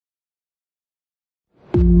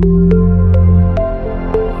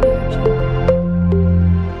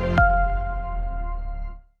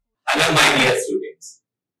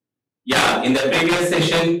In the previous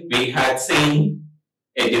session, we had seen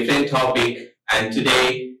a different topic, and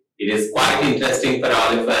today it is quite interesting for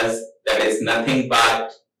all of us. That is nothing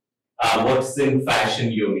but what's in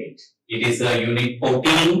fashion unit. It is a unit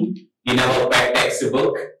 14 in our pet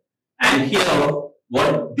textbook, and here,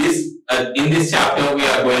 what this in this chapter we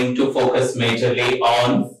are going to focus majorly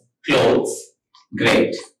on clothes.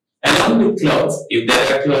 Great. Along with clothes, if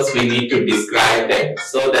there are clothes, we need to describe them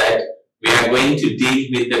so that we are going to deal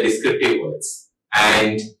with the descriptive words,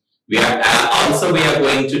 and we are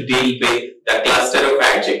going to deal with the cluster of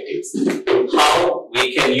adjectives. How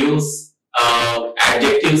we can use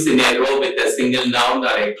adjectives in a row with a single noun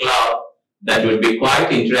or a clause, that would be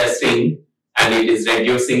quite interesting, and it is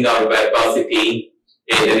reducing our verbosity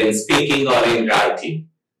either in speaking or in writing.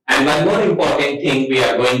 And one more important thing we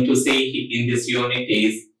are going to see in this unit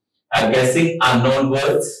is guessing unknown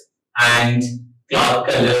words and cloth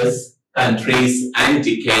colors, countries and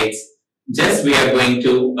decades. Just we are going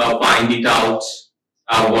to find it out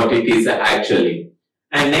what it is actually.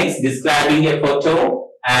 And next, describing a photo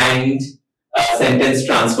and sentence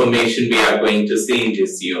transformation we are going to see in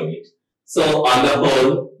this unit. So on the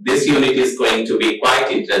whole, this unit is going to be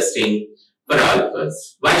quite interesting for all of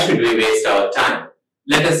us. Why should we waste our time?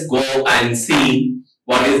 Let us go and see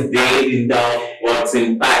what is there in the words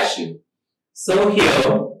in fashion. So here,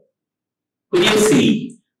 could you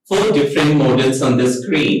see 4 different models on the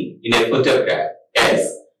screen in a photograph?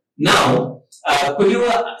 Yes. Now, could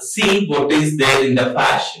you see what is there in the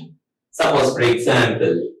fashion? Suppose, for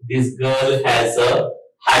example, this girl has a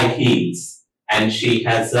high heels and she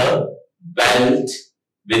has a belt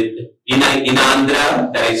with, in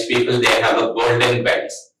Andhra, the rich people, they have a golden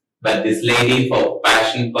belt. But this lady, for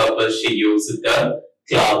fashion purpose, she used the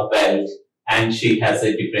cloth belt and she has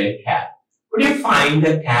a different cap. Could you find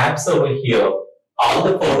the caps over here? All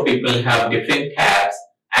the 4 people have different caps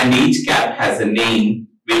and each cap has a name.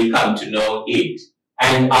 We'll come to know it.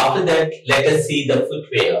 And after that, let us see the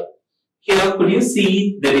footwear. Here, could you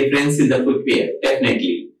see the difference in the footwear?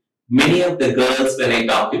 Definitely. Many of the girls, when I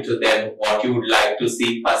talk to them, what you would like to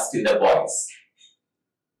see first in the boys?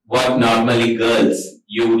 What normally girls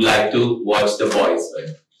you would like to watch the boys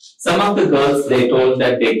with? Some of the girls, they told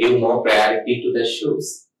that they give more priority to the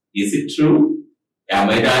shoes. Is it true? Am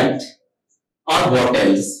I right? Or what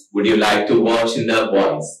else would you like to watch in the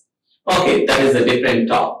boys? Okay, that is a different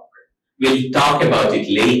talk. We'll talk about it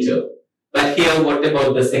later. But here, what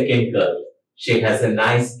about the second girl? She has a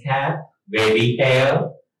nice cap, wavy hair,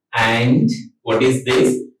 and what is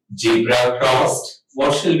this? Zebra crossed.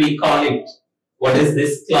 What shall we call it? What is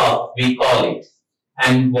this cloth? We call it.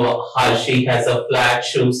 And she has a flat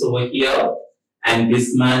shoes over here. And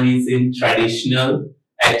this man is in traditional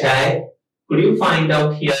attire. Could you find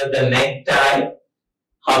out here the necktie?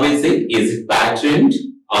 How is it? Is it patterned?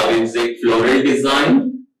 Or is it floral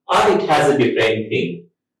design? Or it has a different thing?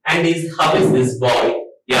 And how is this boy?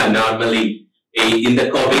 Yeah, normally in the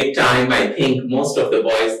COVID time, I think most of the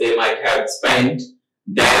boys, they might have spent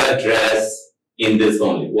their dress in this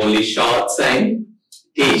only shorts and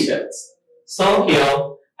t-shirts. So here,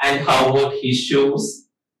 and how about his shoes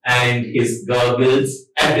and his goggles,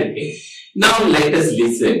 everything. Now let us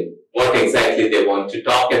listen what exactly they want to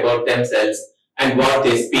talk about themselves and what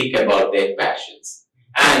they speak about their passions.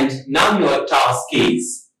 And now your task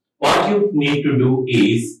is, what you need to do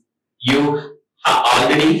is, you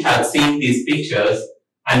already have seen these pictures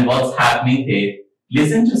and what's happening there.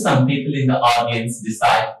 Listen to some people in the audience,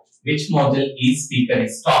 decide which model each speaker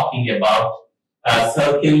is talking about.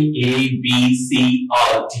 Circle A, B, C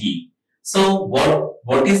or D. So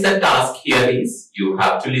what is the task here is, you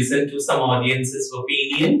have to listen to some audience's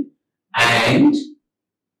opinion and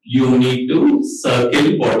you need to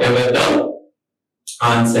circle whatever the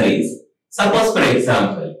answer is. Suppose, for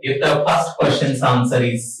example, if the first question's answer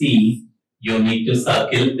is C, you need to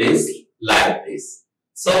circle this like this.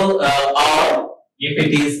 So, or if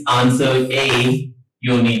it is answer A,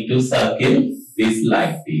 you need to circle this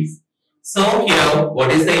like this. So here,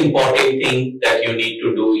 what is the important thing that you need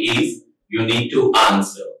to do is, you need to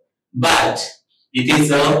answer. But it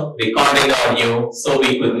is a recorded audio, so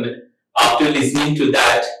we could, after listening to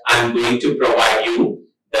that, I'm going to provide you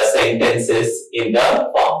the sentences in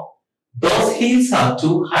the form. Those heels are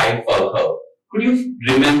too high for her. Could you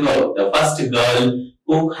remember the first girl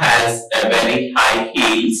who has a very high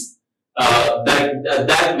heels?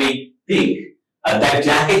 That we think that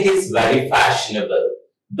jacket is very fashionable.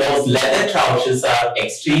 Those leather trousers are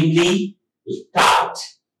extremely tight.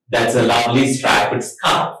 That's a lovely striped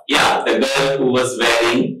scarf. Yeah, the girl who was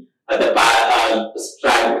wearing the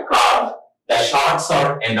striped scarf, the shorts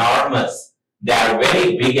are enormous. They are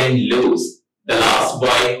very big and loose. The last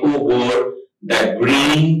boy who wore the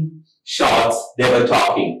green shorts they were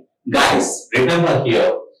talking. Guys, remember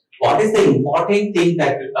here, what is the important thing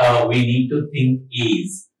that we need to think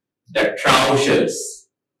is the trousers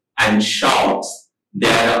and shorts, they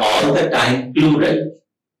are all the time plural.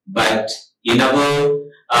 But in our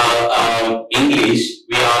English,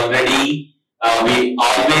 we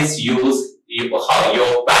always use how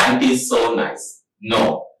your pant is so nice.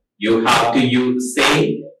 No, you have to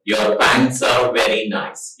say your pants are very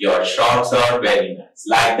nice. Your shorts are very nice.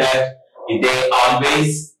 Like that, they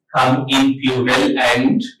always come in plural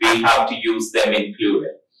and we have to use them in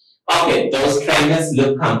plural. Okay, those trainers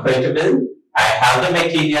look comfortable. I have the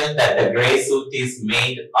material that the gray suit is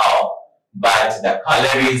made of, but the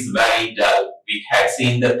color is very dull. We had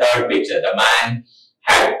seen the third picture. The man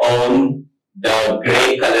had on the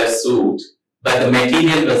gray color suit, but the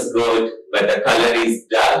material was good, but the color is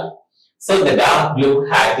dull. So the dark blue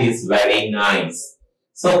hat is very nice.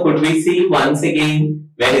 So could we see once again,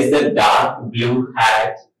 where is the dark blue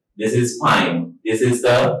hat? This is fine. This is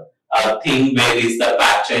the thing where is the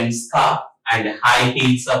patterned scarf and high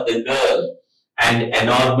heels of the girl and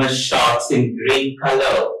enormous shorts in green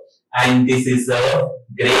color. And this is a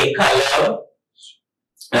gray color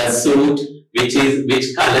suit,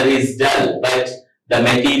 which color is dull, but the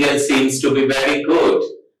material seems to be very good.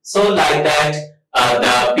 So like that,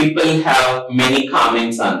 the people have many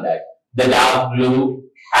comments on that. The dark blue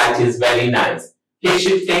hat is very nice. He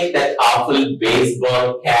should take that awful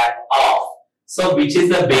baseball cap off. So which is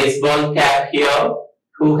the baseball cap here?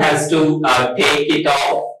 Who has to take it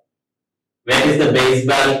off? Where is the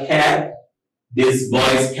baseball cap? This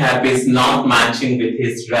boy's cap is not matching with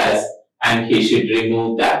his dress and he should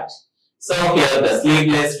remove that. So here the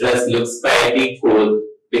sleeveless dress looks fairly cool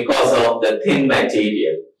because of the thin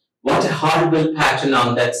material. What a horrible pattern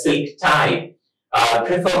on that silk tie.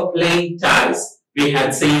 Prefer plain ties. We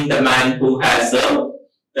had seen the man who has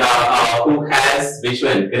which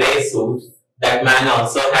one, gray suit. That man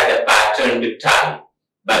also had a patterned tie.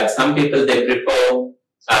 But some people they prefer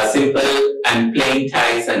simple and plain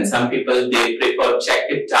ties, and some people they prefer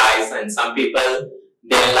checkered ties, and some people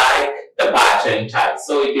they like the pattern tie.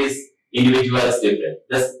 So it is individuals different.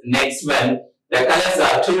 This next one, the colors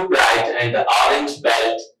are too bright and the orange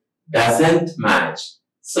belt doesn't match.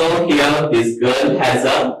 So here this girl has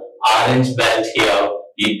a orange belt here.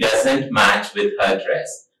 It doesn't match with her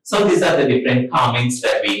dress. So these are the different comments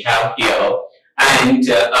that we have here. And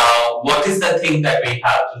what is the thing that we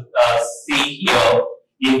have to see here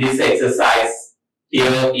in this exercise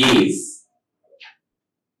here is,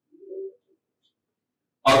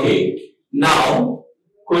 okay, now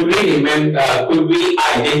could we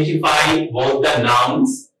identify both the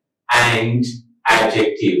nouns and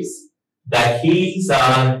adjectives? The heels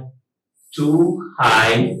are too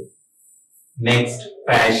high, next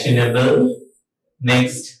fashionable,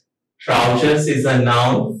 next trousers is a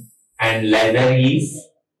noun and leather is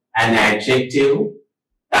an adjective,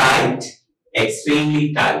 tight,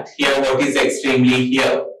 extremely tight. Here what is extremely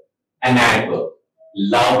here? An adverb.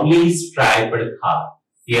 Lovely striped car.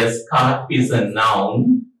 Here scarf is a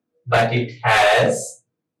noun, but it has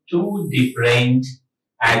two different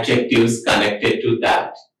adjectives connected to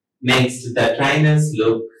that. Next, the trainers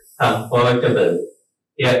look comfortable.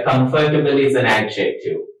 Here comfortable is an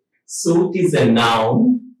adjective. Suit is a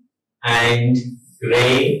noun and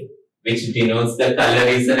gray, which denotes the color,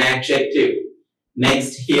 is an adjective.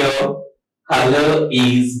 Next here, color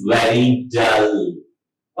is very dull.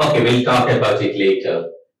 Okay, we'll talk about it later.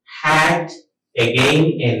 Hat,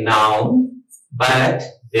 again a noun, but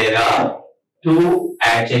there are two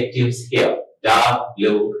adjectives here. Dark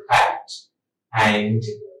blue hat. And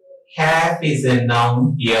cap is a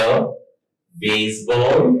noun here.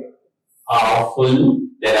 Baseball, awful.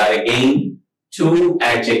 There are again two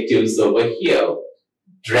adjectives over here.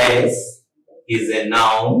 Dress is a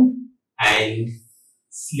noun and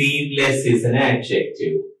sleeveless is an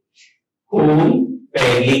adjective. Cool,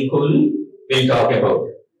 fairly cool, we'll talk about.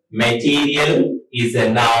 Material is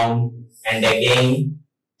a noun and again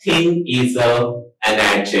thin is an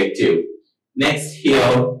adjective. Next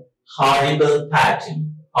here, horrible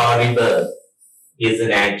pattern. Horrible is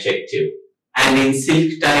an adjective. And in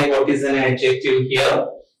silk tie, what is an adjective here?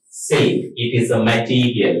 Silk, it is a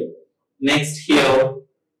material. Next here,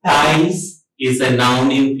 ties is a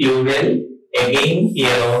noun in plural. Again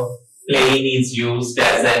here, plain is used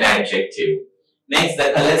as an adjective. Next,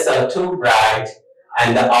 the colors are too bright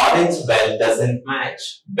and the orange belt doesn't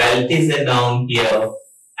match. Belt is a noun here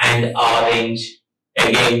and orange,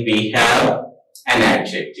 again we have an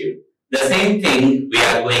adjective. The same thing we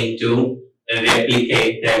are going to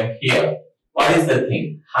replicate them here. What is the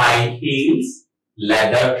thing? High heels,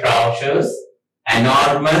 leather trousers,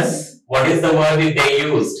 Enormous. What is the word they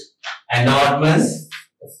used? Enormous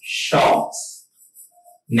shorts.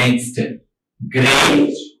 Next,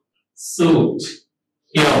 grey suit.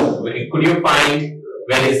 Here, could you find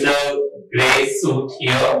where is the grey suit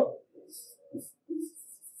here?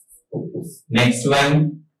 Next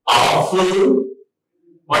one, awful.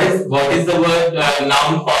 What is the word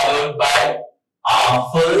noun followed by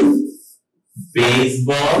awful?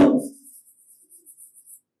 Baseball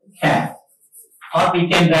cap. Or we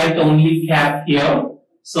can write only cap here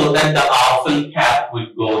so that the awful cap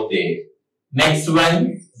would go there. Next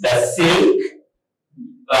one, the silk.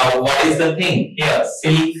 What is the thing here?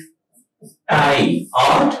 Silk tie,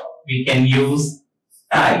 or we can use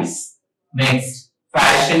ties. Next,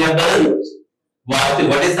 fashionable.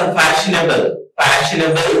 What is the fashionable?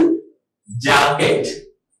 Fashionable jacket.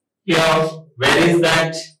 Here, where is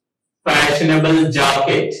that fashionable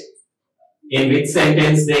jacket? In which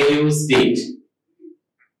sentence they used it?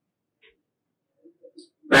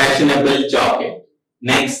 Fashionable jacket.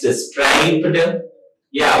 Next, striped.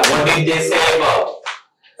 Yeah, what did they say about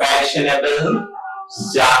fashionable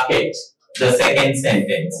jacket? The second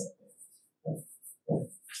sentence.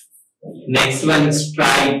 Next one,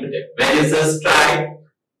 striped. Where is the stripe?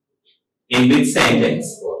 In which sentence?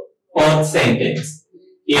 Fourth sentence.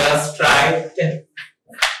 Here, striped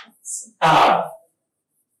scarf.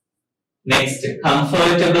 Next,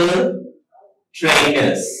 comfortable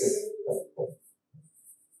trainers.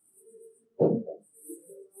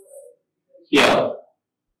 Here,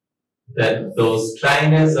 those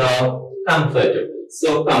trainers are comfortable.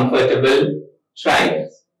 So, comfortable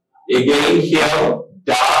trainers. Again here,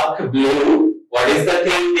 dark blue. What is the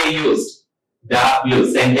thing they used? Dark blue.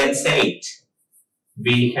 Sentence 8.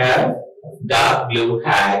 We have dark blue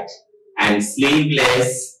hat and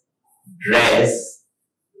sleeveless dress.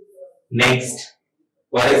 Next,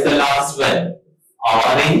 what is the last one?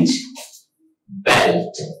 Orange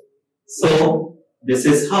belt. So, this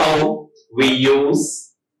is how we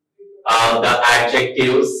use the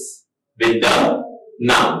adjectives with the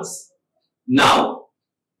nouns. Now,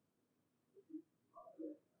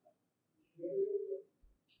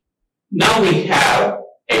 we have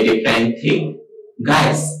a different thing.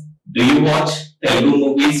 Guys, do you watch Telugu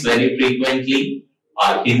movies very frequently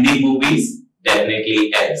or Hindi movies? Definitely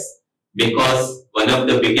yes. Because one of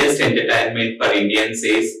the biggest entertainment for Indians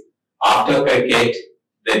is after cricket,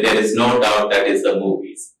 there is no doubt that is the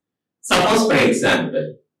movies. Suppose, for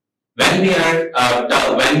example, when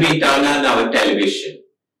we turn on our television,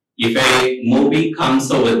 if a movie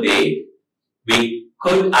comes over there, we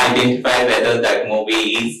could identify whether that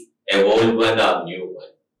movie is a old one or new one.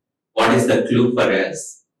 What is the clue for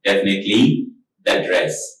us? Definitely the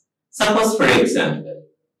dress. Suppose, for example,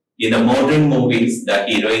 in the modern movies, the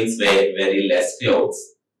heroines wear very less clothes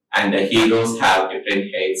and the heroes have different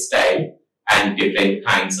hairstyle and different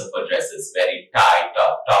kinds of dresses, very tight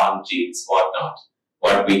or torn jeans, whatnot.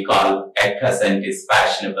 What we call at present is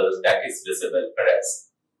fashionable, that is visible for us.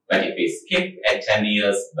 But if we skip 10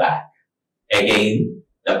 years back, again,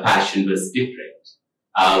 the fashion was different.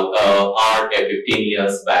 Or 15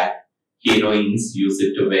 years back, heroines used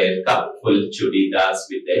to wear full chudidars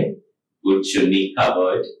with a good chunni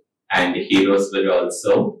covered, and heroes were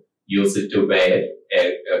also used to wear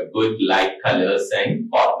a good light colors and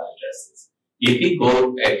formal dresses. If we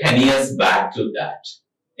go 10 years back to that,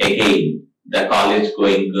 again, the college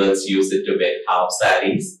going girls used to wear half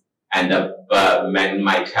saris, and the men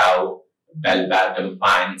might have bell-bottom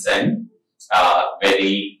pants and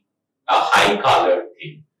very high collared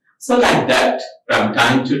thing. So like that, from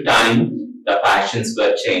time to time, the fashions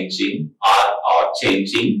were changing or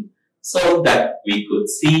changing, so that we could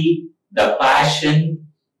see the fashion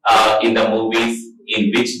in the movies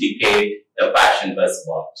in which decade the fashion was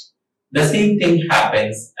bought. The same thing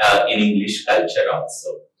happens in English culture also.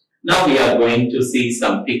 Now we are going to see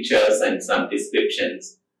some pictures and some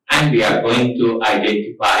descriptions, and we are going to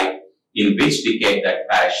identify in which decade that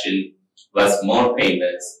fashion was more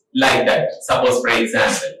famous. Like that. Suppose, for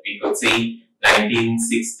example, we could see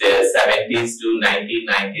 1960s, 70s to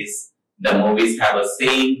 1990s. The movies have a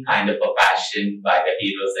same kind of a fashion by the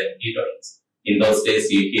heroes and heroines. In those days,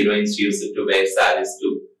 heroines used to wear saris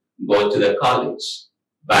to go to the college.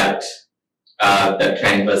 But the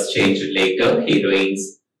trend was changed later.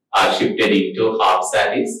 Heroines are shifted into half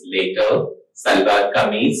saris. Later, salwar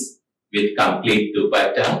kameez with complete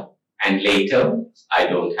dupatta. And later, I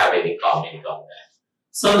don't have any comment on that.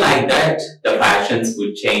 So like that, the fashions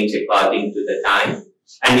would change according to the time,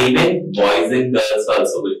 and even boys and girls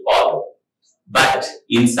also would follow. But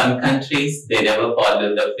in some countries, they never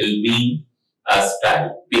follow the filmy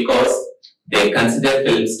style because they consider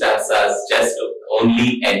film stars as just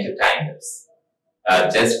only entertainers.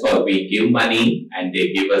 Just for we give money and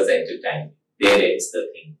they give us entertainment. There it's the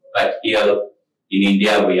thing. But here in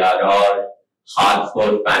India, we are all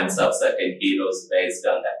hardcore fans of certain heroes based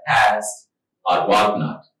on the caste or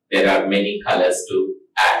whatnot. There are many colors to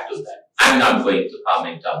add to that. I'm not going to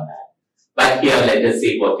comment on that. But here, let us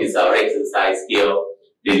see what is our exercise here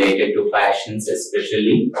related to fashions,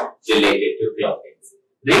 especially related to clothing.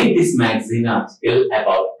 Read this magazine article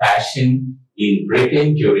about fashion in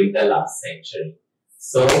Britain during the last century.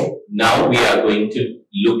 So now we are going to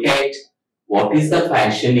look at what is the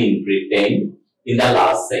fashion in Britain in the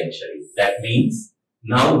last century. That means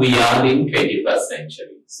now we are in 21st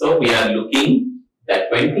century. So we are looking the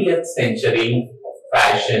 20th century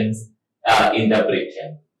fashions in the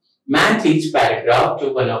Britain. Match each paragraph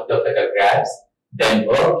to one of the photographs, then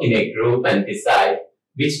work in a group and decide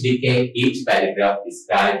which decade each paragraph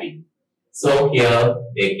describing. So here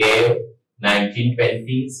they gave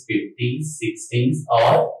 1920s, 50s, 60s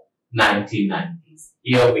or 1990s.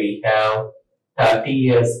 Here we have 30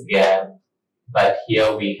 years gap, but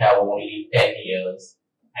here we have only 10 years.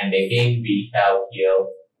 And again we have here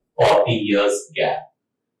 40 years gap.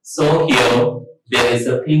 So here there is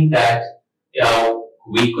a thing that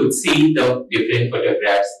we could see the different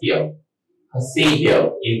photographs here. See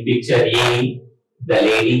here in picture A, the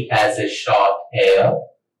lady has a short hair,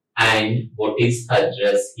 and what is her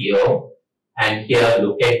dress here? And here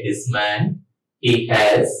look at this man, he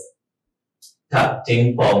has tucked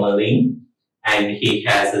in formally and he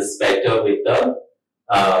has a sweater with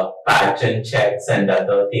the pattern checks and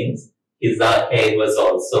other things. His hair was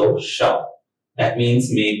also short. That means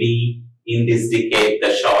maybe in this decade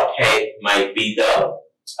the short hair might be the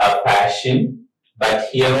fashion, but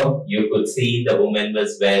here you could see the woman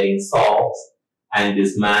was wearing socks and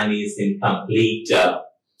this man is in complete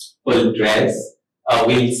full dress.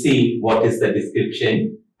 We'll see what is the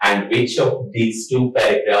description and which of these two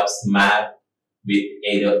paragraphs map with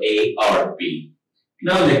either A or B.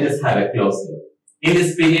 Now let us have a close look. In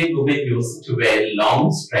this period, women used to wear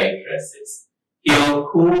long straight dresses. Here,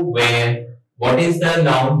 who wear, what is the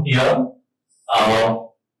noun here?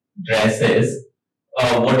 Dresses.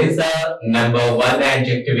 What is the number one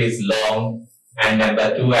adjective is long and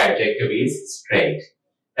number two adjective is straight.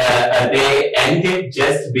 They ended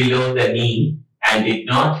just below the knee and did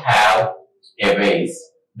not have a waist.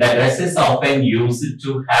 The dresses often used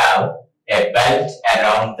to have a belt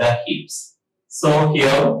around the hips. So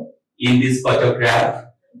here in this photograph,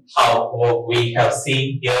 how we have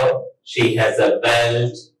seen here, she has a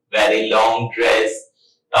belt, very long dress,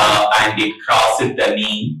 and it crosses the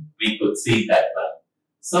knee. We could see that one.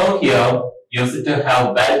 So here, used to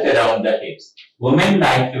have belt around the hips. Women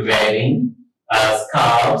liked wearing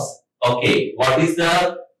scarves. Okay, what is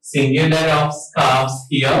the singular of scarves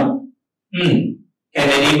here? Can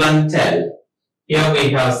anyone tell? Here we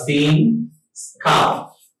have seen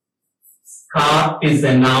scarf. Scarf is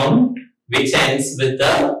a noun which ends with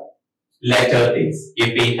the letter this.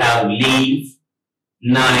 If we have leaf,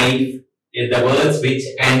 knife, the words which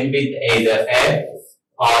end with either F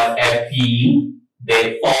or FE,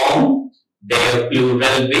 they form their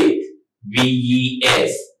plural with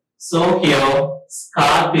VES. So here,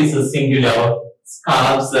 scarf is a singular,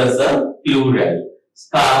 scarves is a plural.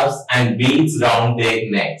 Scarves and beads round their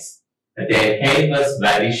necks. Their hair was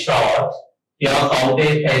very short. Here how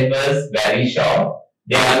their hair was very short.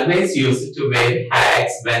 They always used to wear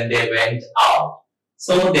hats when they went out.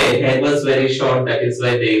 So their hair was very short, that is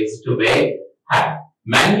why they used to wear hat.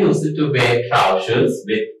 Men used to wear trousers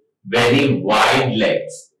with very wide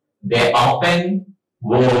legs. They often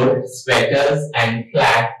wore sweaters and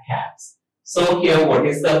flat caps. So here what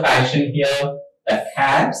is the fashion here? The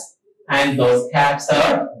caps, and those caps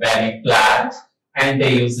are very flat and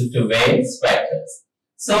they used to wear sweaters.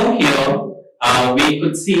 So here we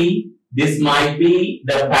could see this might be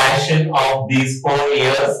the fashion of these 4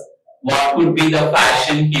 years. What could be the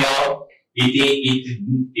fashion here?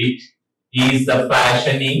 It is the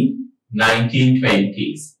fashion in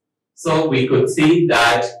 1920s. So we could see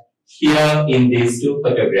that here in these two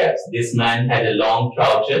photographs, this man had a long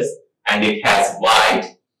trousers and it has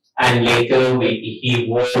white, and later he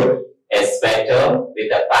wore a sweater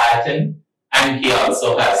with a pattern, and he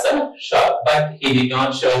also has a short, but he did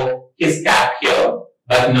not show his cap here.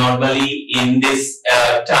 But normally in this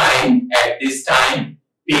time, at this time,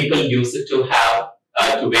 people used to have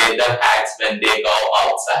to wear the hats when they go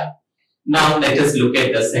outside. Now let us look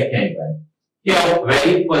at the second one. Here,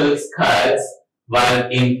 very full skirts were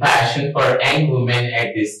in fashion for young women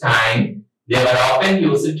at this time. They were often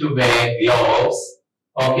used to wear gloves.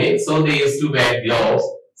 Okay, so they used to wear gloves,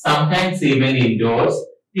 sometimes even indoors.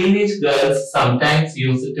 Teenage girls sometimes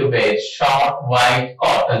used to wear short white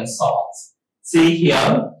cotton socks. See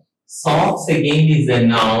here, socks again is a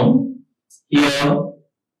noun. Here,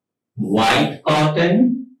 white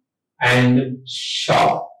cotton and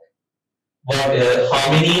short. What?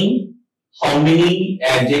 How many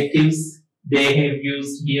adjectives they have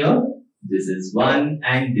used here? This is one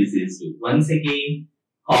and this is two. Once again,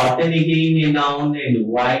 cotton again a noun and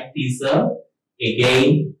white is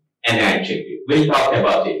again an adjective. We'll talk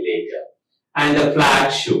about it later. And the flat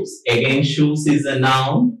shoes. Again, shoes is a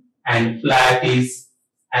noun and flat is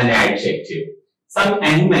an adjective. Some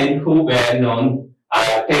young men who were known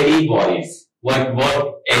are teddy boys. What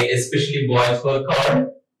especially boys were called?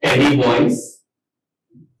 Teddy boys,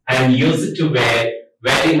 and used to wear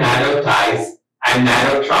very narrow ties and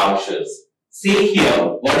narrow trousers. See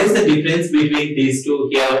here, what is the difference between these two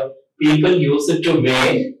here? People used to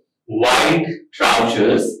wear wide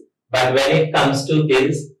trousers, but when it comes to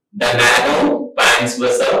this, the narrow pants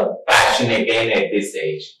was a fashion again at this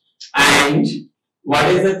age. And what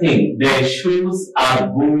is the thing? Their shoes or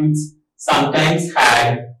boots sometimes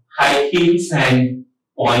had high heels and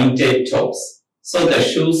pointed toes. So the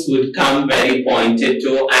shoes would come very pointed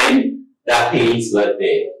toe and the heels were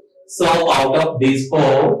there. So out of these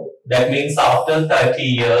four, that means after 30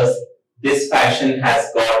 years, this fashion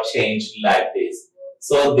has got changed like this.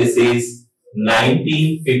 So this is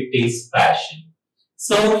 1950s fashion.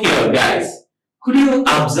 So here guys, could you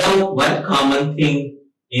observe what common thing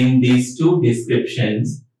in these two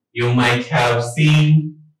descriptions? You might have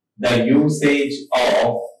seen the usage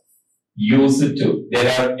of used to.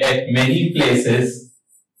 There are at many places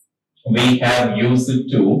we have used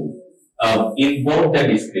to in both the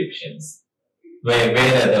descriptions. Where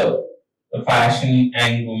are the fashion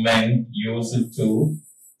and women used to.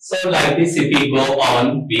 So like this, if we go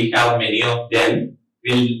on, we have many of them.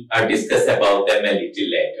 We'll discuss about them a little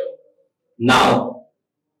later. Now,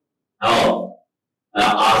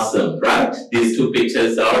 awesome, right? These two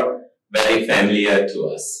pictures are very familiar to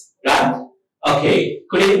us, right? Okay,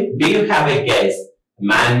 do you have a guess?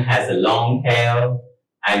 Man has a long hair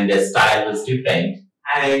and the style is different.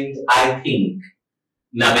 And I think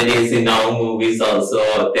nowadays in our movies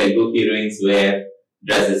also Telugu heroines wear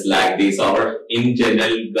dresses like this, or in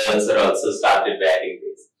general girls are also started wearing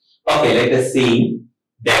this. Okay, let us see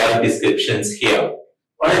their descriptions here.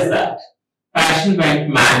 What is that? Fashion went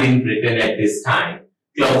mad in Britain at this time.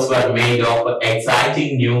 Clothes were made of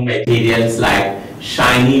exciting new materials like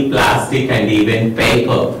shiny plastic and even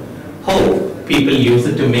paper. Oh, people use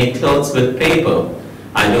it to make clothes with paper.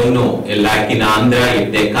 I don't know, like in Andhra,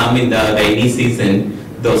 if they come in the rainy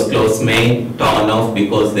season, those clothes may torn off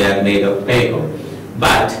because they are made of paper.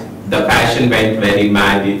 But the fashion went very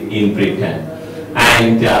mad in Britain.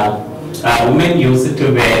 And women used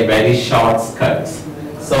to wear very short skirts.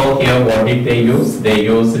 So here what did they use? They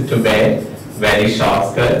used to wear very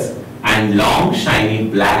short skirts and long shiny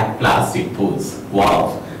black plastic boots.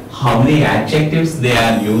 Wow, how many adjectives they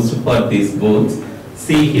are used for these boots?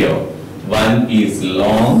 See here, one is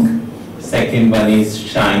long, second one is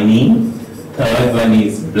shiny, third one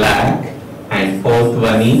is black, and fourth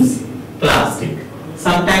one is plastic.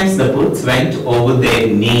 Sometimes the boots went over their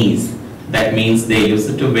knees. That means they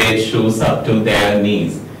used to wear shoes up to their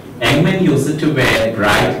knees. Young men used to wear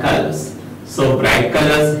bright colors. So bright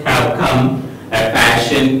colors have come a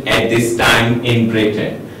fashion at this time in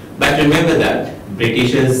Britain. But remember that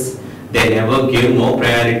Britishers, they never give more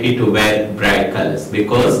priority to wear bright colors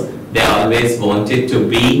because they always wanted to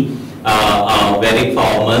be very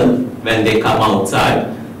formal when they come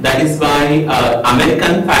outside. That is why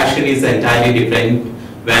American fashion is entirely different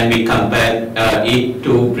when we compare it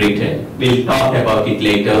to Britain. We'll talk about it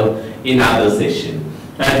later in other session.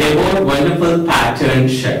 They wore wonderful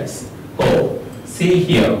patterned shirts. Oh, see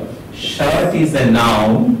here, shirt is a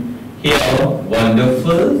noun. Here,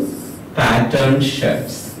 wonderful patterned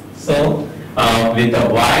shirts. So, with the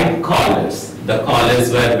wide collars, the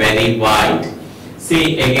collars were very wide.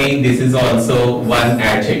 See, again, this is also one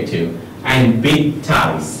adjective. And big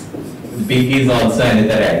ties. Big is also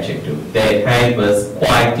another adjective. Their hair was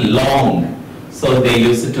quite long. So they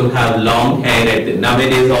used to have long hair.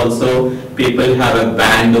 Nowadays also people have a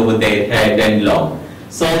band over their head and long.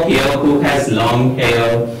 So here who has long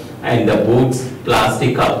hair and the boots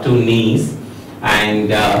plastic up to knees,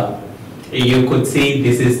 and you could see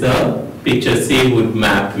this is the picture C would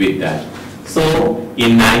map with that. So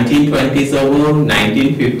in 1920s over,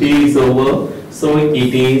 1950s over, so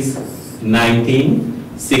it is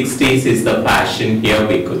 1960s is the fashion here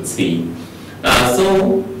we could see.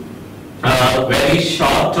 Very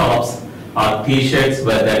short tops or t-shirts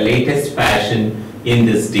were the latest fashion in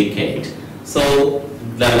this decade. So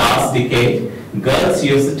the last decade, girls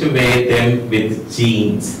used to wear them with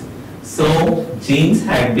jeans. So jeans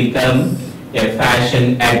had become a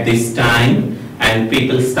fashion at this time and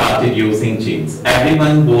people started using jeans.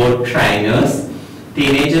 Everyone wore trainers.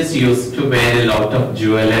 Teenagers used to wear a lot of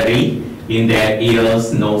jewelry in their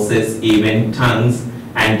ears, noses, even tongues,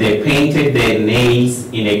 and they painted their nails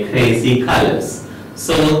in a crazy colors.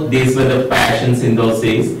 So these were the fashions in those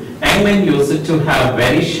days. Young men used to have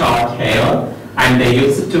very short hair and they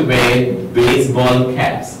used to wear baseball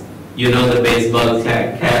caps. You know the baseball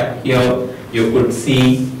cap here, you could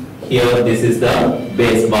see here, this is the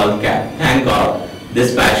baseball cap. Thank God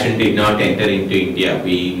this fashion did not enter into India.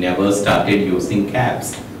 We never started using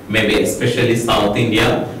caps. Maybe especially South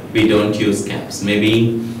India, we don't use caps.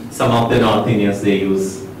 Maybe some of the North Indians, they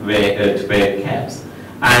wear caps.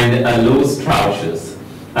 And loose trousers.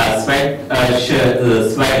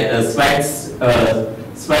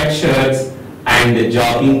 Sweatshirts and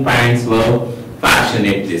jogging pants were fashion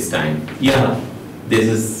at this time. Yeah, this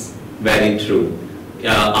is very true.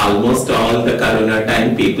 Almost all the Corona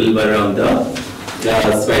time, people were on the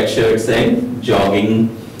sweatshirts and jogging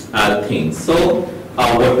things. So,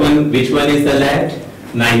 which one is the left?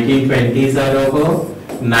 1920s are over.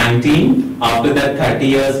 After that 30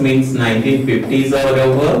 years means 1950s are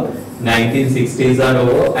over. 1960s are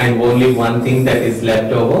over, and only one thing that is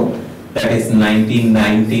left over, that is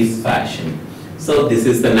 1990s fashion. So this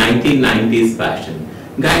is the 1990s fashion.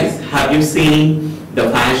 Guys, have you seen the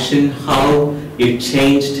fashion, how it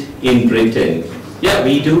changed in Britain? Yeah,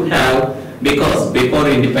 we do have, because before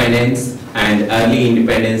independence and early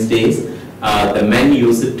independence days, the men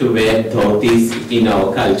used to wear dhotis in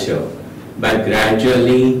our culture. But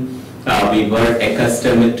gradually, we were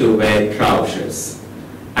accustomed to wear trousers.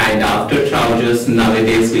 And after trousers,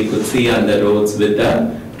 nowadays we could see on the roads with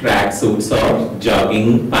the track suits or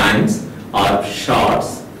jogging pants or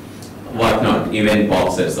shorts, whatnot, even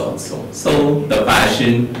boxers also. So the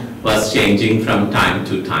fashion was changing from time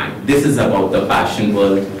to time. This is about the fashion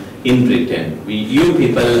world in Britain. You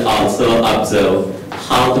people also observe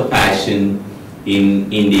how the fashion in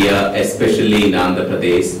India, especially in Andhra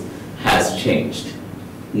Pradesh, has changed.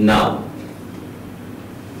 Now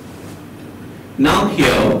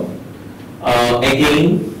here,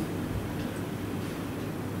 again,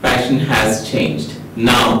 fashion has changed.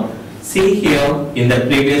 Now, see here, in the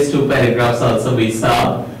previous two paragraphs also we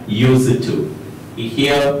saw used to.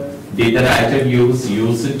 Here, did the writer use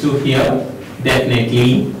used to here?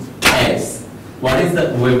 Definitely yes. What is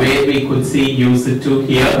the way we could see used to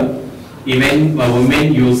here? Even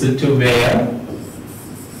women used to wear.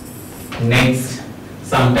 Next,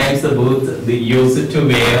 sometimes the booth they used to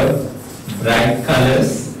wear bright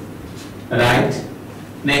colors, right?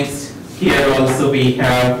 Next, here also we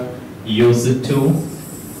have used to,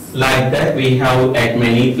 like that we have at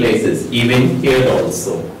many places, even here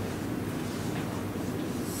also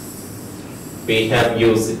we have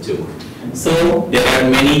used to. So there are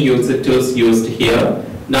many used to's used here.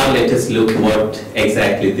 Now let us look what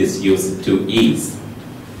exactly this used to is.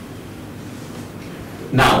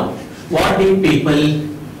 Now, what did people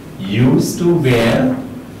used to wear?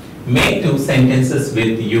 Make two sentences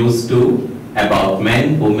with used to about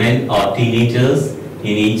men, women or teenagers in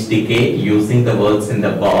each decade using the words in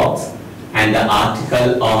the box and the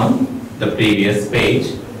article on the previous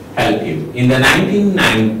page help you. In the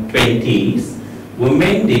 1920s,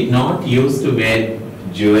 women did not used to wear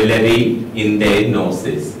jewelry in their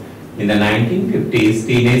noses. In the 1950s,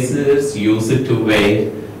 teenagers used to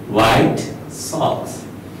wear white socks.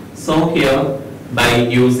 So here, by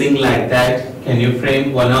using like that, can you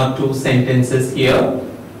frame one or two sentences here?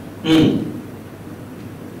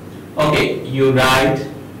 Okay, you write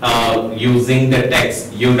using the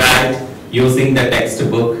text. You write using the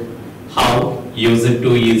textbook how used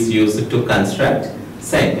to is used to construct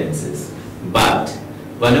sentences. But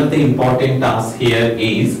one of the important tasks here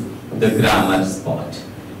is the grammar spot.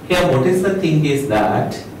 Here, what is the thing is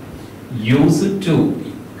that used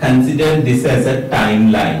to, consider this as a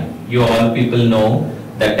timeline. You all people know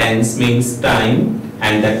the tense means time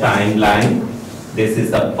and the timeline. This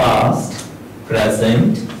is the past,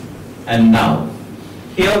 present and now.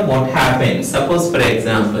 Here what happens, suppose for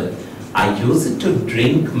example, I used to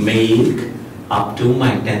drink milk up to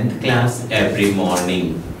my 10th class every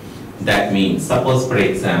morning. That means, suppose for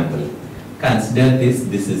example, consider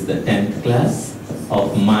this is the 10th class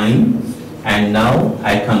of mine and now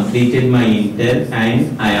I completed my inter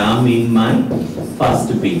and I am in my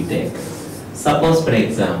first B.Tech. Suppose for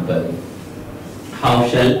example, how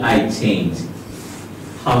shall I change?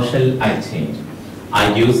 How shall I change?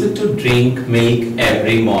 I used to drink milk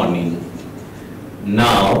every morning.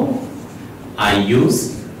 Now I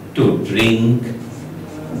used to drink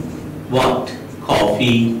what?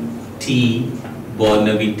 Coffee, tea,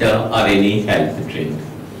 Bonavita or any health drink.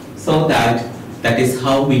 So that is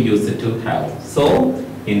how we used to have. So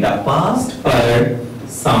in the past, for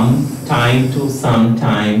some time to some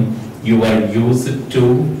time, you were used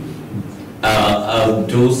to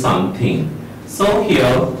do something. So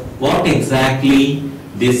here, what exactly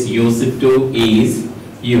this used to is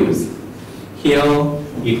used. Here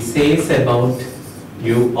it says about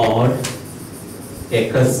you are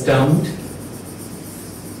accustomed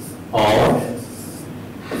or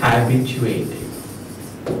habituated.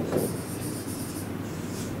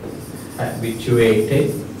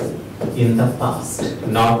 Habituated in the past,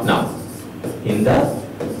 not now. In the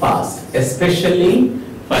past, especially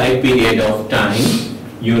for a period of time,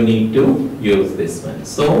 you need to use this one.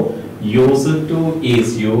 So used to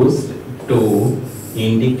is used to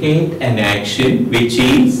indicate an action which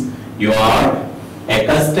is you are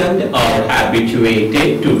accustomed or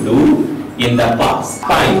habituated to do in the past.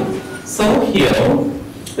 Fine. So here,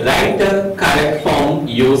 write the correct form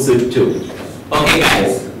used to. Okay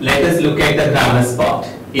guys, let us look at the grammar spot.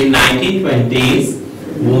 In 1920s,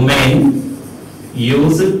 women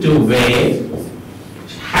used to wear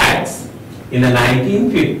hats. In the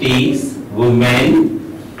 1950s, women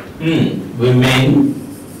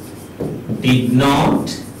did not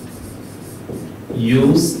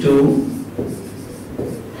used to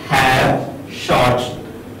have short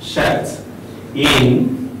shirts.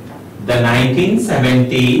 In the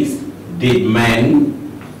 1970s, did men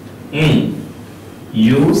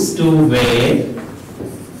used to wear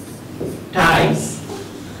ties.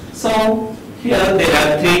 So here there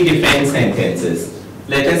are three different sentences.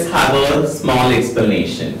 Let us have a small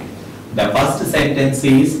explanation. The first sentence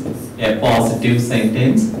is a positive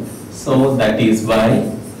sentence, so that is why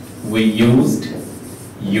we used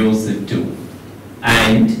to.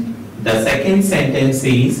 And the second sentence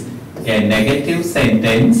is a negative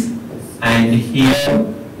sentence, and here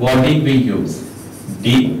what did we use?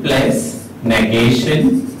 Did plus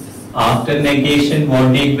negation. After negation,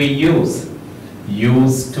 what did we use?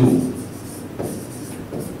 Used to.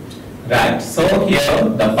 Right, so here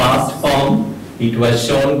the past form, it was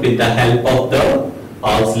shown with the help of the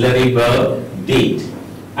auxiliary verb did.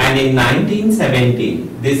 And in 1970,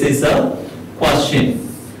 this is a question.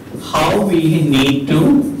 How we need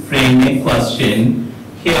to frame a question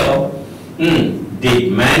here?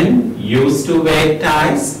 Did men used to wear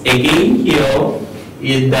ties? Again here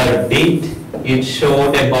is the did, it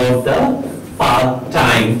showed about the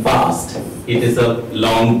time past. It is a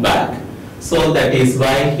long back. So that is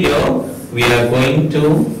why here we are going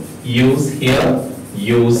to use here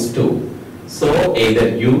used to. So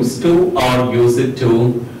either used to or used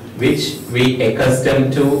to, which we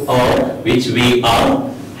accustomed to or which we are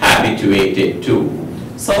habituated to.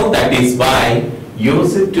 So that is why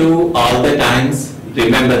used to all the times,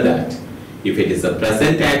 remember that. If it is a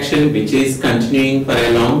present action which is continuing for a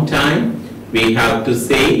long time, we have to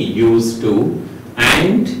say used to,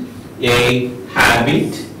 and a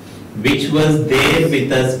habit which was there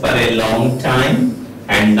with us for a long time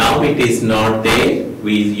and now it is not there,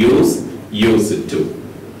 we use used to.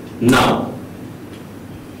 Now,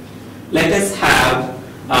 let us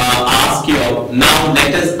ask your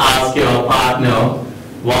partner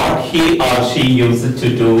what he or she used to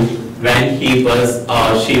do when he was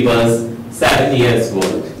or she was 7 years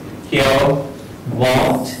old. Here,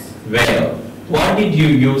 what, where? What did you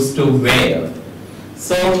used to wear?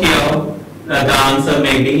 So here, the answer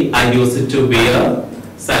may be I used to wear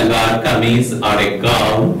salwar kameez or a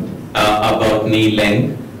gown about knee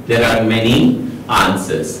length. There are many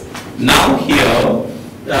answers. Now here,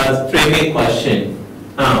 frame a question.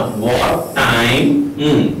 What time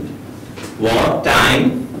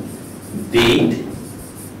did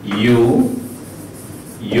you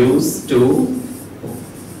used to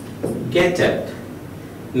get up?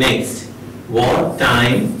 Next, what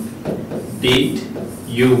time did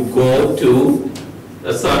you go to,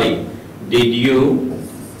 did you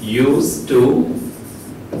used to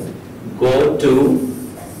go to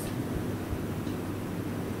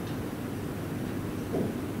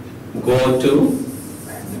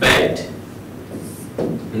bed?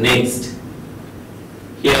 Next,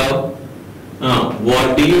 here,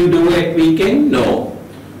 what do you do at weekend? No.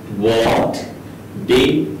 What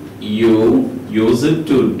did you used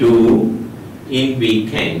to do in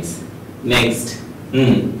weekends? Next,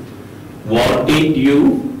 what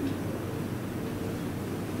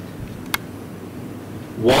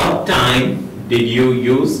time did you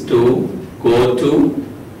used to go to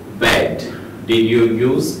bed? Did you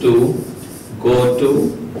used to go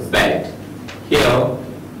to bed? Here,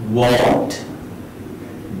 what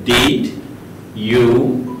did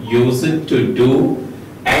you use it to do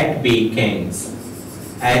at weekends?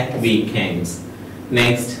 At weekends.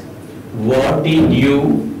 Next, what did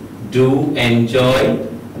you do enjoy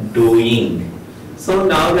doing? So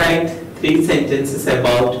now write 3 sentences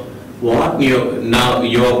about what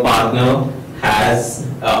your partner has,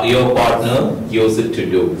 your partner used it to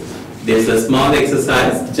do. This is a small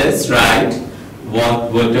exercise. Just write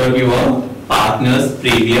what are your partner's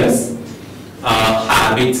previous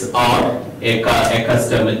habits or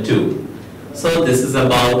accustomed to. So this is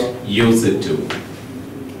about use it to.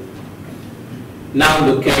 Now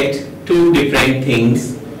look at 2 different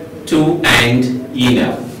things, to and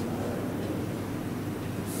enough.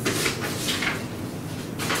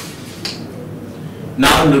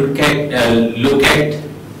 Now look at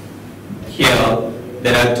here.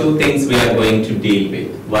 There are 2 things we are going to deal with.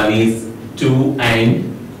 One is to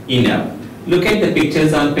and enough. Look at the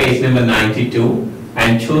pictures on page number 92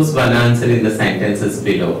 and choose one answer in the sentences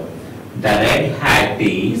below. The red hat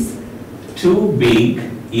is too big,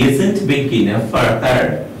 isn't big enough for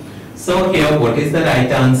her. So here, what is the right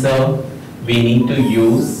answer? We need to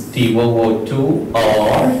use to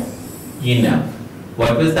or enough.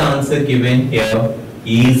 What was the answer given here?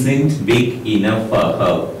 Isn't big enough for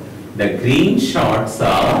her. The green shorts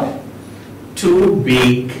are too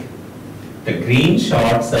big. The green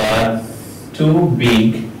shorts are too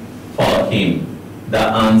big for him. The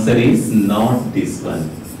answer is not this one.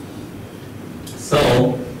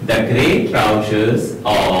 So the grey trousers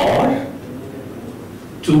are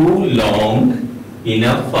too long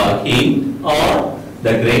enough for him, or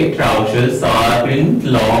the grey trousers aren't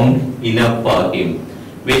long enough for him.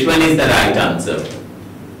 Which one is the right answer?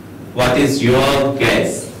 What is your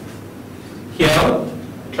guess? Here,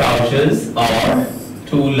 trousers are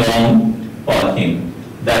too long for him.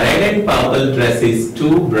 The red and purple dress is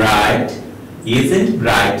too bright, isn't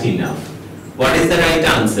bright enough. What is the right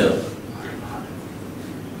answer?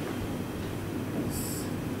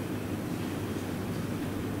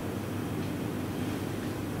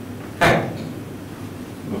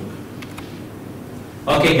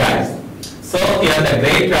 Okay guys, so here the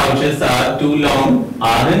grey trousers are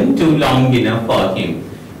aren't too long enough for him.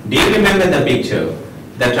 Do you remember the picture?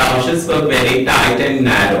 The trousers were very tight and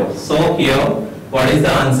narrow. So here, what is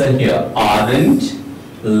the answer here? Aren't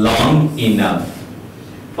long enough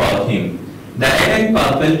for him. The red and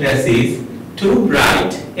purple dress is too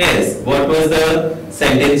bright. Yes, what was the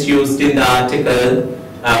sentence used in the article?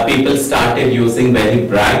 People started using very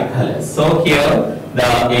bright colors. So here,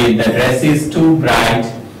 the dress is too bright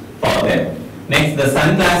for them. Next, the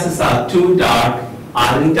sunglasses are too dark,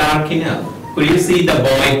 aren't dark enough. Could you see the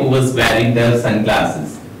boy who was wearing the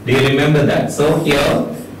sunglasses? Do you remember that? So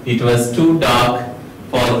here, it was too dark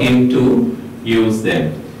for him to use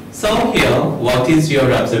them. So here, what is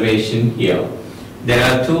your observation here? There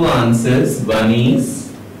are 2 answers. One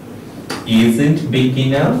is, isn't big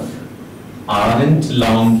enough, aren't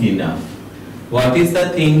long enough. What is the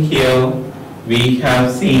thing here? We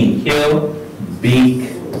have seen here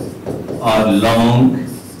big or long,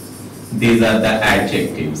 these are the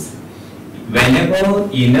adjectives. Whenever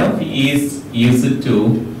enough is used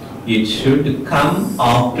to, it should come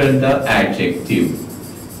after the adjective.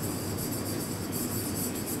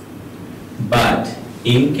 But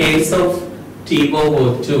in case of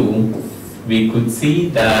to, we could see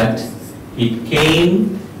that it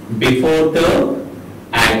came before the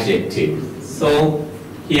adjective. So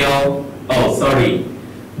here,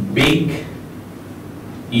 big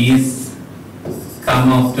is come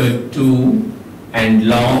after to and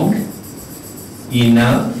long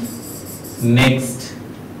enough. Next,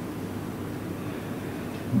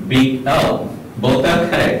 big, both are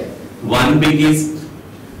correct. One big is,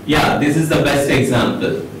 yeah, this is the best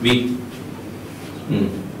example.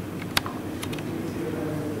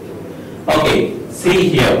 Okay, see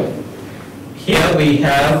here. Here we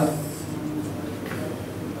have,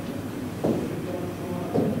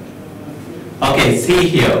 okay, see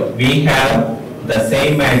here, we have the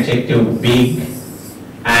same adjective big,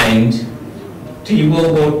 and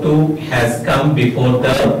to has come before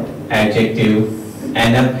the adjective,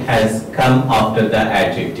 enough has come after the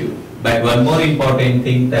adjective. But one more important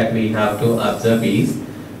thing that we have to observe is,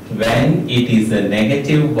 when it is a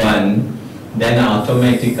negative one, then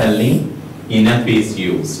automatically enough is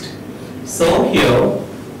used. So here,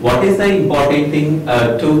 what is the important thing?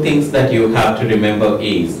 2 things that you have to remember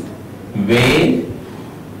is where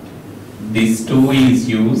this to is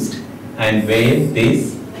used and where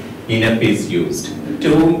this enough is used.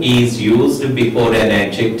 To is used before an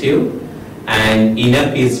adjective and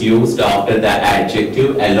enough is used after the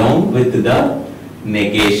adjective along with the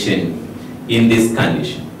negation in this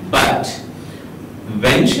condition. But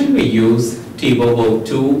when should we use to,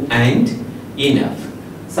 to and enough?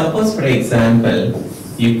 Suppose for example,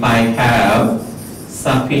 if I have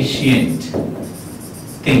sufficient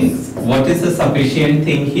things. What is the sufficient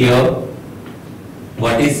thing here?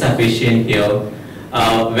 What is sufficient here?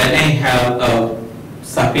 When I have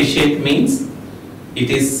sufficient means it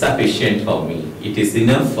is sufficient for me. It is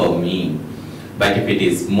enough for me. But if it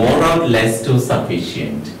is more or less to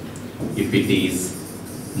sufficient, if it is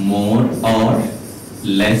more or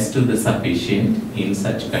less to the sufficient, in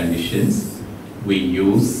such conditions we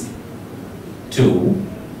use to,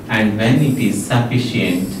 and when it is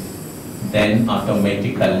sufficient, then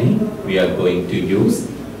automatically we are going to use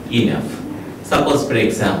enough. Suppose for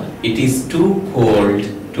example, it is too cold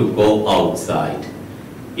to go outside.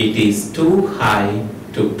 It is too high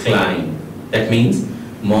to climb. That means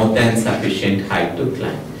more than sufficient height to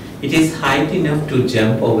climb. It is height enough to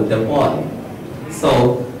jump over the wall.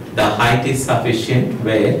 So the height is sufficient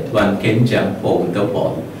where one can jump over the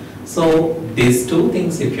wall. So these two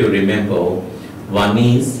things, if you remember, one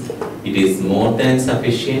is it is more than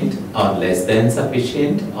sufficient or less than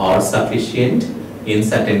sufficient or sufficient. In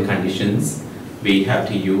certain conditions we have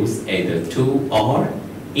to use either to or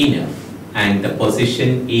enough, and the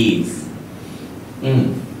position is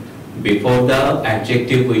before the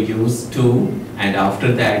adjective we use to, and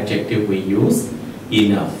after the adjective we use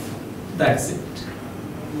enough. That's it.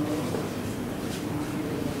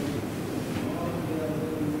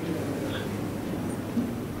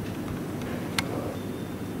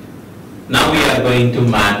 Now we are going to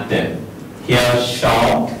map them. Here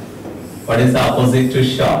short. What is the opposite to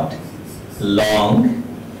short? Long.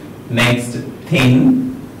 Next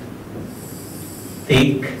thin,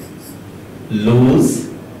 thick, loose.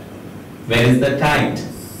 Where is the tight?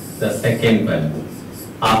 The second one.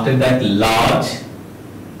 After that large.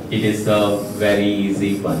 It is a very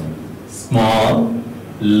easy one. Small,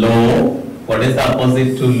 low. What is the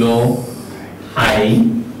opposite to low? High,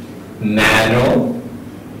 narrow,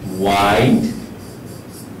 wide.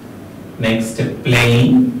 Next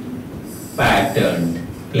plain, patterned.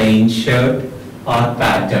 Plain shirt or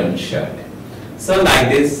patterned shirt. So like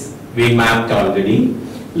this we mapped already.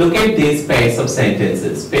 Look at these pairs of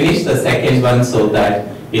sentences. Finish the second one so that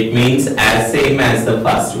it means as same as the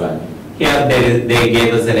first one. Here they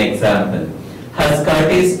gave us an example. Her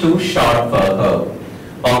skirt is too short for her.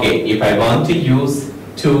 Okay, if I want to use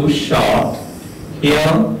too short,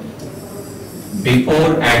 here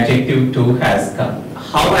before adjective to has come.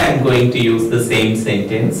 How I am going to use the same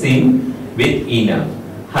sentence in with enough.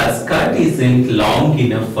 Her skirt isn't long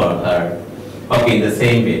enough for her. Okay, in the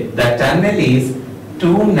same way. The tunnel is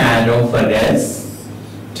too narrow for us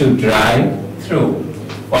to drive through.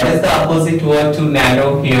 What is the opposite word to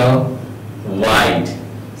narrow here? Wide.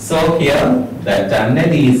 So here the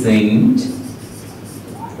tunnel isn't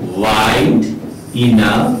wide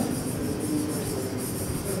enough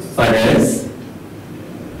for us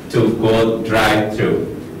to go drive through.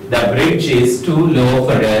 The bridge is too low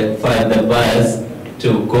for the bus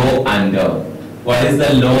to go under. What is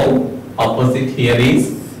the low? Opposite here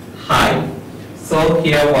is high. So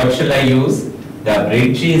here what shall I use? The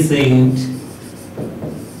bridge isn't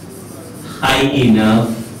high enough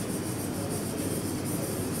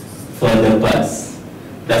for the bus.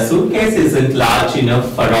 The suitcase isn't large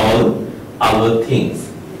enough for all our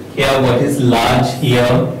things. Here what is large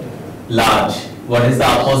here? Large. What is the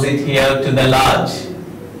opposite here to the large?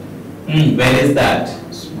 Where is that?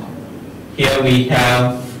 Here we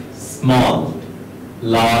have small.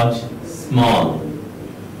 Large, small.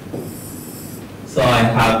 So I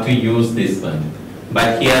have to use this one.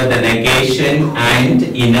 But here the negation and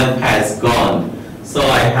enough has gone. So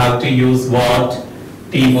I have to use what?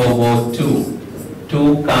 to.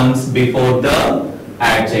 To comes before the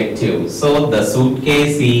adjective. So the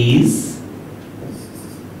suitcase is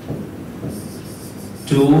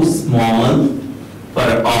too small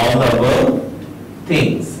for all our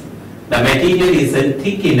things. The material isn't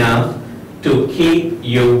thick enough to keep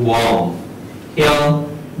you warm. Here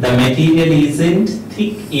the material isn't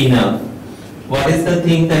thick enough. What is the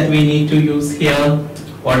thing that we need to use here?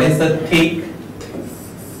 What is the thick?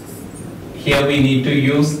 Here we need to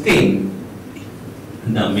use thin.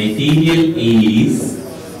 The material is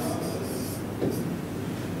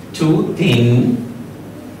too thin.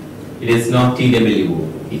 It is not TWO,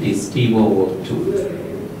 it is TOO.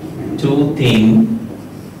 Too thin.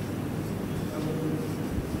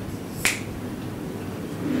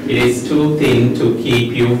 It is too thin to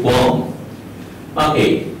keep you warm.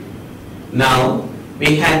 Okay. Now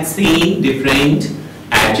we had seen different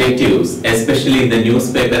adjectives, especially in the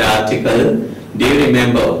newspaper article. Do you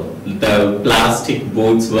remember the plastic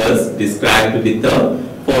boats was described with the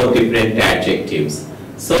 4 different adjectives.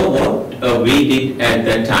 So what we did at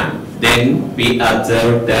that time, then we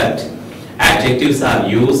observed that adjectives are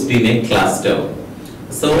used in a cluster.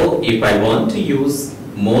 So if I want to use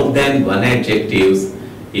more than one adjectives,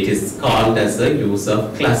 it is called as the use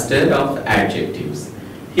of cluster of adjectives.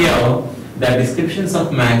 Here, the descriptions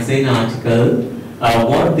of magazine article,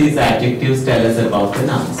 what these adjectives tell us about the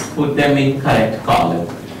nouns. Put them in correct column.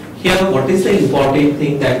 Here, what is the important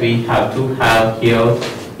thing that we have to have here?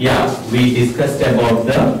 Yeah, we discussed about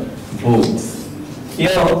the boots.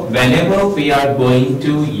 Here, whenever we are going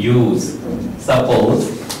to use,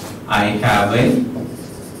 suppose I have a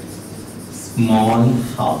small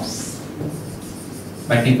house.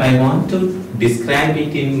 But if I want to describe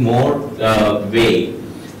it in more way,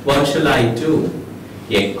 what shall I do?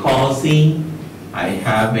 A cozy, I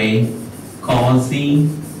have a cozy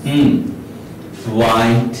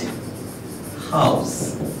white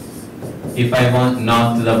house. If I want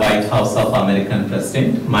not the White House of American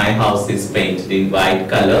President, my house is painted in white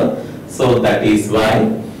color. So that is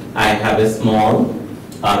why I have a small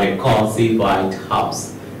or a cozy white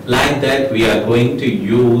house. Like that we are going to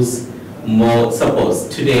use more. Suppose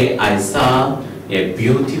today I saw a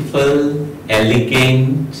beautiful,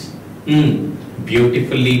 elegant,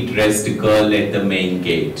 beautifully dressed girl at the main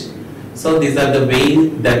gate. So these are the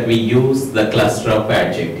ways that we use the cluster of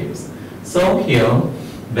adjectives. So here,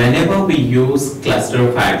 whenever we use cluster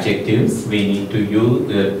of adjectives, we need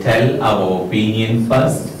to tell our opinion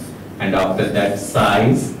first, and after that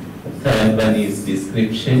size. Third one is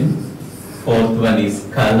description. Fourth one is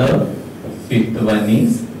color. Fifth one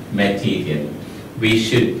is material. We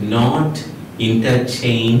should not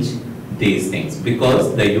interchange these things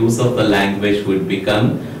because the use of the language would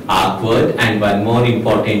become awkward, and one more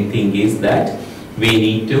important thing is that we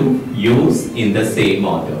need to use in the same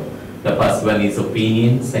order. The first one is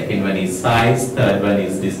opinion, second one is size, third one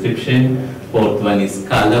is description, fourth one is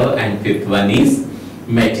color, and fifth one is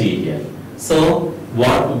material. So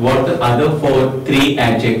what the other three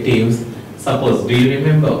adjectives? Suppose, do you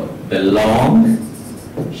remember the long,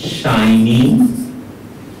 shiny,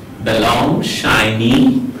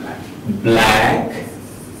 black,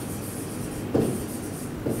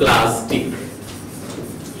 plastic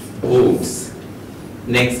boots.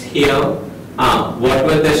 Next here, what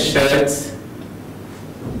were the shirts?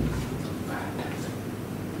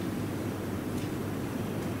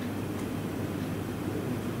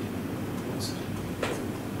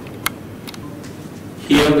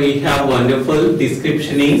 Here we have wonderful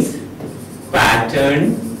description is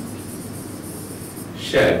pattern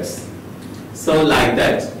shirts. So like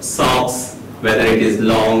that, socks, whether it is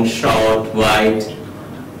long, short, white,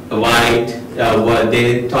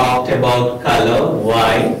 they talked about color,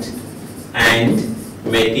 white, and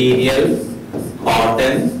material,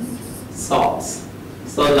 cotton, socks.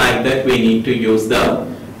 So like that we need to use the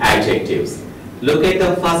adjectives. Look at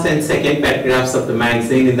the first and second paragraphs of the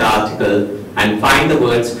magazine in the article and find the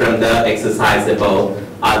words from the exercise above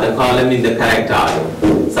or the column in the correct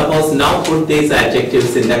order. Suppose now put these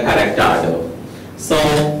adjectives in the correct order. So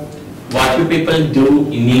what you people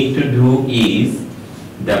need to do is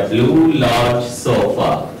the blue large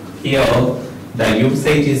sofa. Here the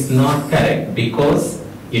usage is not correct because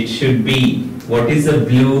it should be, what is the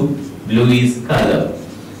blue? Blue is color.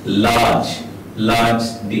 Large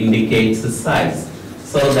indicates the size.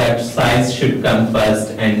 So that size should come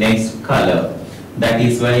first and next color. That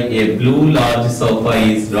is why a blue large sofa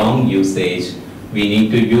is wrong usage. We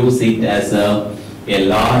need to use it as a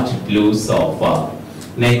large blue sofa.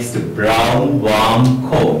 Next, brown warm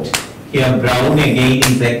coat. Here brown again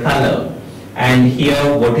is a color. And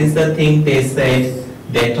here what is the thing they said?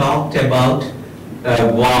 They talked about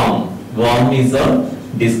warm. Warm is a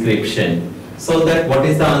description. So that what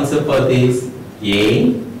is the answer for this?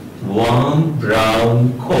 A warm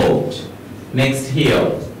brown coat. Next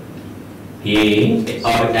here, a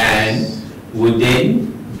or an wooden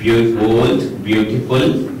old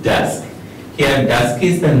beautiful desk. Here desk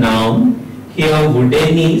is the noun. Here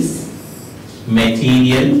wooden is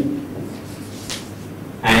material,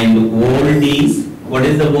 and old is, what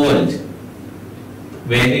is the old?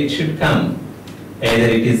 Where it should come? Either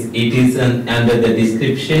it is under the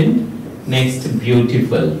description. Next,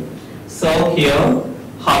 beautiful. So here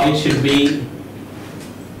how it should be?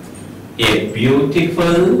 A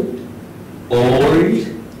beautiful old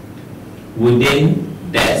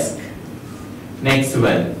wooden desk. Next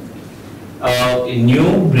one, a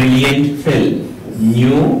new brilliant film.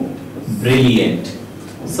 New brilliant.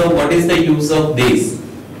 So what is the use of this?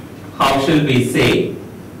 How shall we say?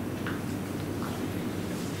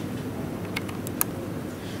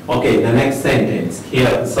 Okay, the next sentence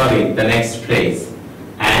here, sorry, the next phrase.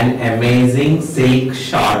 An amazing silk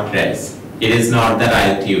short dress. It is not the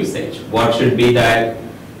right usage. What should be that?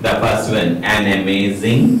 The first one, an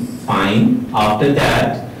amazing, fine. After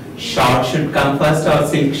that, short should come first or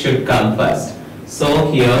silk should come first.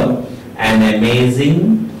 So here, an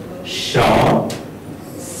amazing short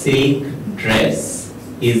silk dress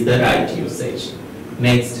is the right usage.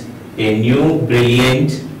 Next, a new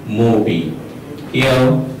brilliant movie.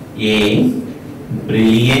 Here, a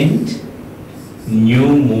brilliant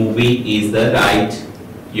new movie is the right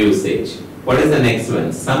usage. What is the next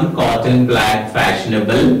one? Some cotton black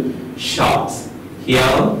fashionable shorts.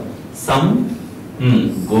 Here, some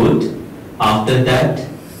good. After that,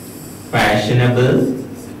 fashionable.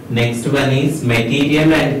 Next one is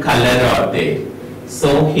material and color are there.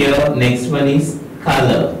 So here, next one is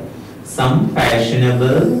color. Some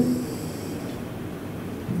fashionable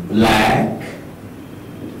black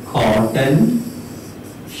cotton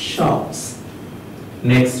shorts.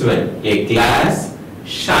 Next one, a glass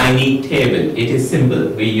shiny table. It is simple,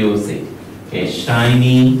 we use it. A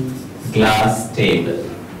shiny glass table.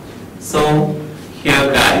 So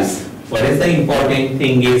here guys, what is the important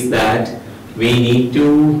thing is that we need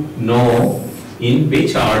to know in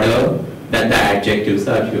which order that the adjectives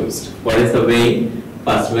are used. What is the way?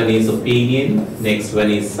 First one is opinion, next one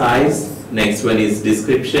is size, next one is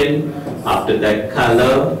description, after that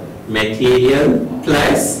color, material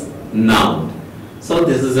plus noun. So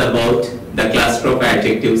this is about the cluster of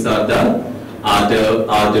adjectives or the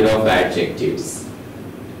order of adjectives.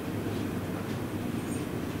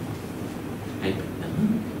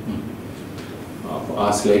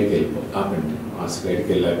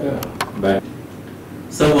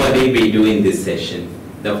 So what did we do in this session?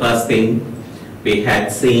 The first thing, we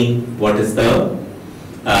had seen what is the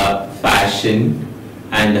fashion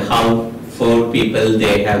and how four people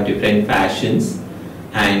they have different fashions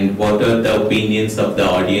and what are the opinions of the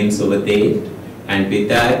audience over there, and with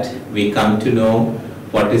that we come to know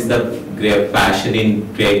what is the fashion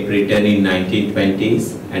in Great Britain in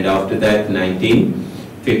 1920s and after that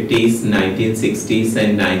 1950s, 1960s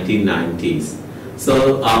and 1990s.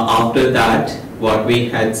 So after that what we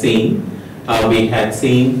had seen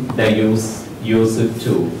the use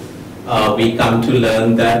to. We come to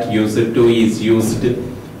learn that use to is used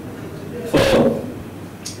for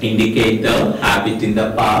indicate the habit in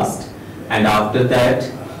the past, and after that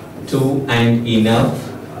to and enough,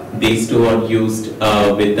 these two are used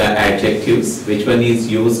with the adjectives. Which one is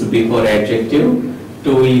used before adjective?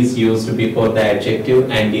 To is used before the adjective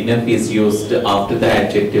and enough is used after the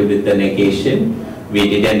adjective with the negation. We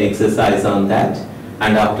did an exercise on that,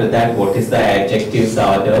 and after that what is the adjectives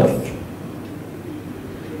order?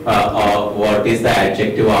 Or what is the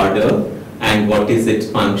adjective order and what is its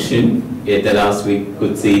function? At the last we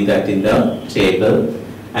could see that in the table,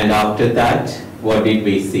 and after that what did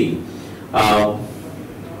we see?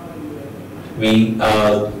 We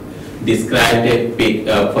described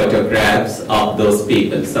photographs of those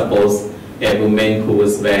people. Suppose a woman who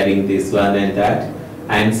was wearing this one and that,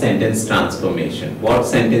 and sentence transformation. What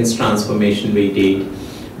sentence transformation we did?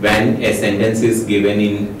 When a sentence is given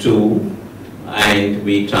in to and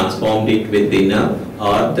we transformed it with enough,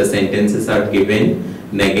 or the sentences are given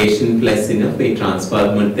negation plus enough, we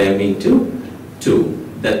transformed them into to.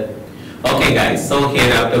 Okay guys, so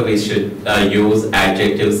hereafter we should use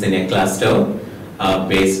adjectives in a cluster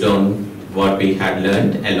based on what we had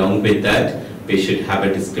learned. Along with that, we should have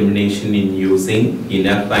a discrimination in using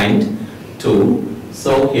enough and to.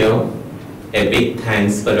 So here, a big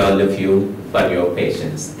thanks for all of you for your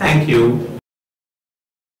patience. Thank you.